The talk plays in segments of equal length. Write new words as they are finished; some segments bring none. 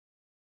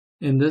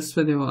In this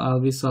video, I'll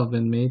be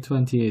solving May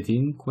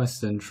 2018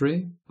 question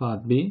 3,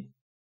 part B.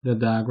 The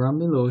diagram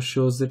below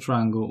shows the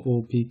triangle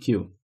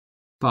OPQ.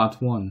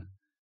 Part 1.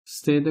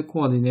 State the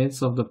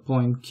coordinates of the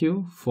point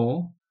Q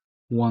for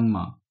 1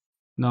 mark.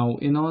 Now,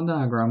 in our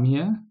diagram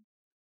here,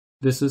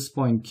 this is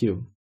point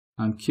Q,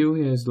 and Q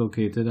here is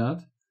located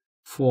at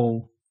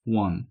 4,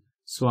 1.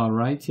 So I'll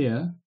write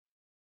here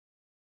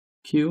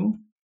Q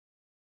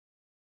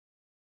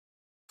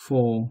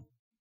 4,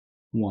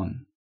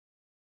 1.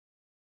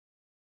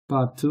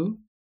 Part 2.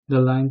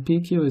 The line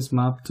PQ is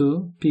mapped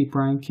to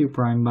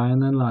P'Q' by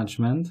an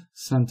enlargement,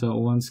 center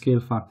O and scale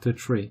factor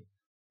 3.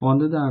 On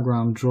the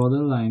diagram, draw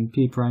the line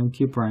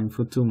P'Q'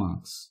 for 2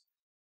 marks.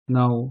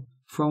 Now,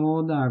 from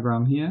our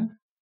diagram here,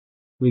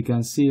 we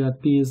can see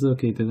that P is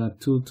located at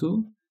 2,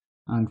 2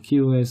 and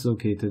Q is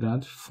located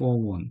at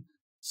 4, 1.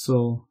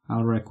 So,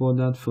 I'll record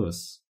that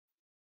first.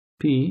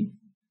 P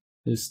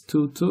is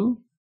 2, 2,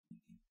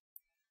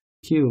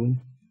 Q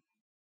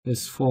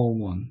is 4,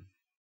 1.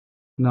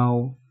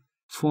 Now,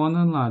 for an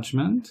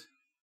enlargement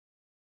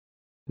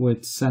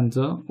with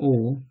center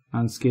O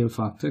and scale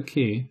factor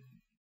K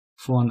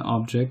for an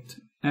object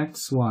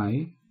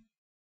XY,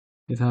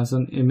 it has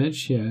an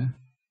image here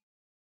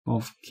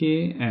of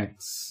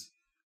KX,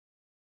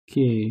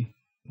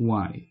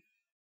 KY.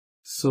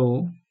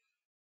 So,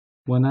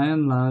 when I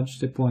enlarge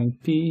the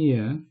point P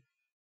here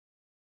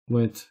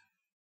with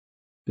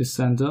the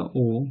center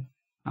O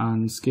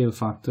and scale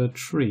factor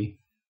 3,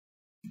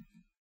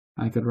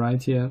 I could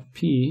write here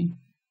P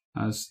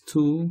as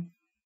 2,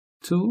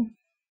 2,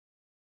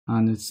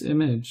 and its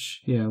image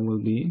here will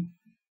be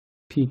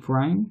P',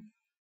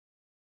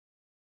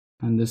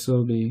 and this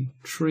will be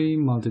 3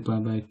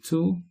 multiplied by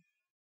 2,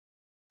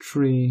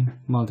 3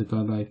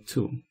 multiplied by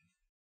 2.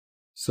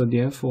 So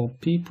therefore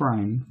P',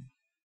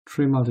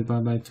 3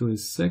 multiplied by 2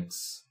 is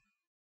 6,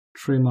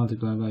 3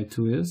 multiplied by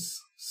 2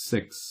 is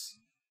 6.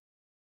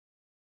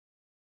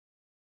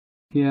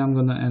 Here I'm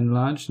going to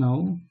enlarge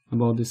now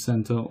about the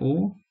center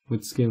O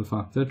with scale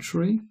factor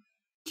 3.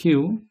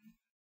 Q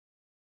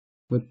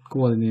with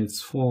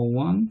coordinates 4,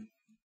 1.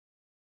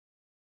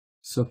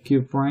 So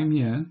Q'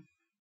 here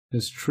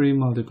is 3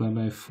 multiplied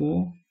by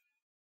 4,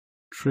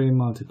 3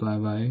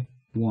 multiplied by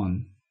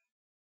 1.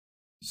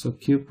 So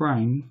Q',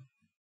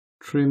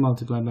 3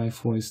 multiplied by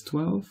 4 is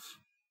 12,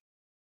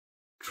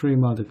 3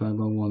 multiplied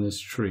by 1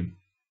 is 3.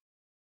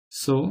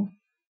 So,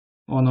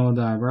 on our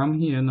diagram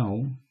here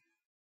now,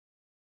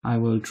 I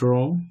will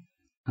draw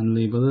and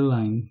label the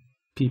line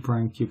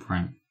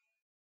P'Q'.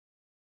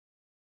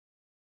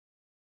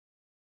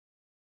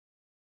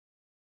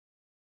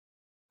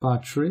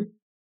 Part 3.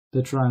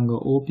 The triangle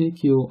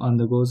OPQ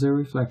undergoes a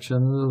reflection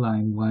of the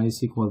line y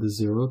is equal to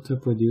 0 to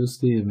produce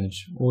the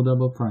image O',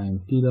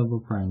 P',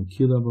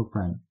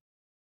 Q'.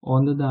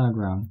 On the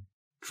diagram,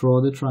 draw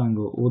the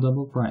triangle O',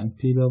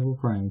 P',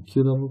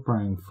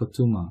 Q' for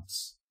 2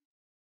 marks.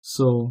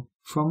 So,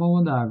 from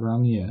our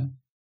diagram here,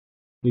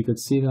 we could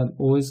see that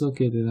O is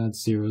located at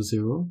 0,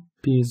 0,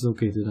 P is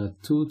located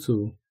at 2,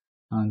 2,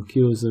 and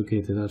Q is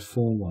located at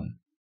 4, 1.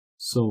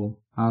 So,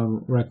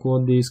 I'll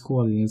record these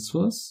coordinates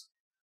first.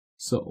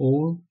 So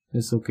O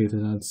is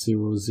located at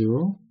 0,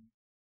 0,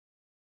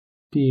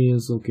 P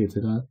is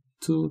located at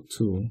 2,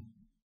 2,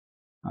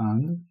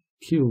 and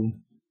Q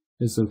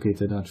is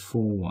located at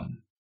 4,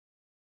 1.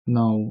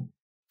 Now,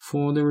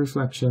 for the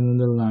reflection in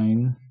the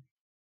line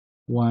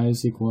y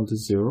is equal to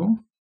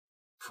 0,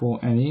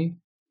 for any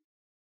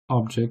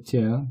object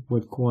here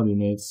with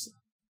coordinates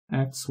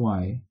x,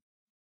 y,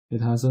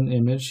 it has an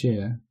image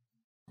here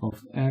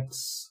of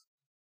x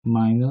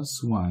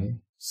minus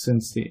y,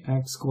 since the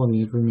x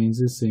coordinate remains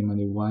the same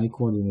and the y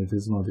coordinate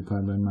is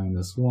multiplied by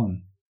minus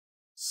 1.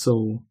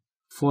 So,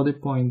 for the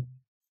point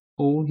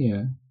O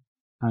here,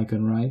 I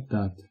can write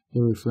that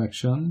the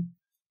reflection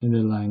in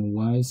the line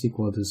y is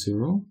equal to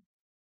 0,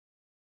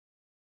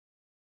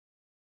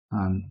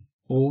 and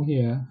O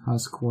here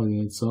has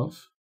coordinates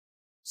of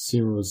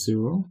 0,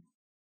 0,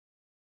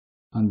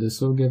 and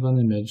this will give an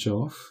image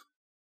of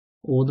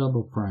O',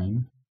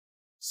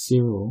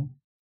 0,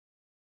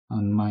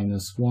 and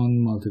minus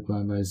 1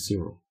 multiplied by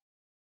 0.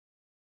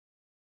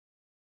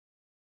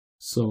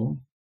 So,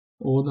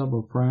 O',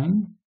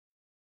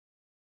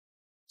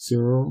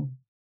 0,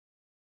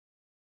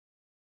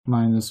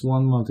 minus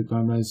 1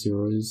 multiplied by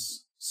 0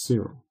 is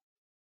 0.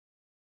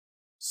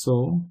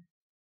 So,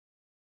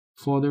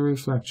 for the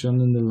reflection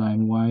in the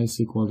line y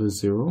is equal to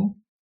 0,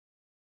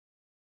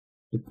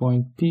 the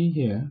point P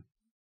here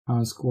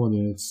has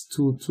coordinates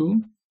 2,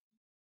 2,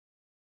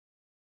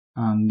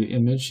 and the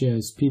image here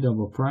is P'.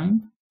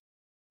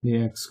 The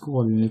x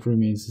coordinate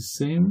remains the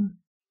same,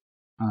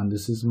 and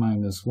this is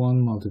minus 1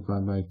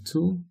 multiplied by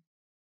 2.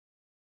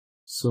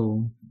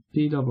 So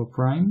P', the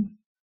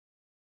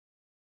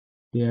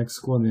x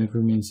coordinate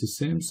remains the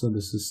same, so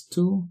this is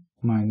 2,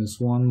 minus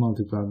 1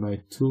 multiplied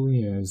by 2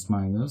 here is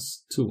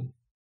minus 2.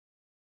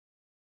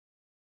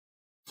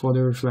 For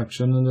the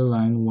reflection on the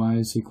line y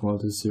is equal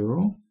to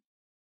 0,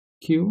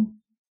 Q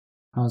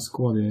has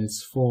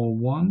coordinates 4,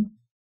 1.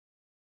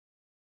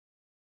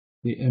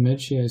 The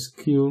image here is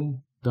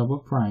Q',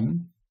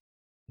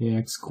 the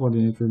x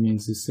coordinate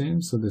remains the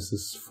same, so this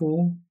is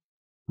 4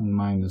 and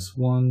minus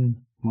 1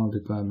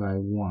 multiplied by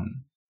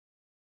 1.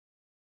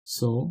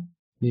 So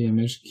the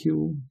image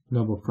Q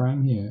double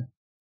prime here,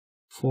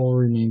 4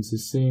 remains the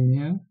same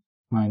here,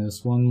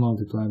 minus 1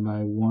 multiplied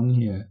by 1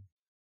 here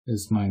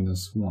is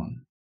minus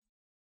 1.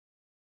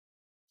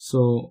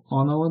 So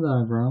on our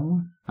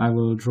diagram, I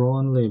will draw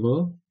and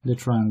label the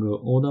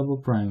triangle O double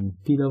prime,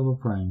 P double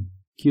prime,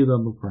 Q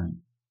double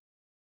prime.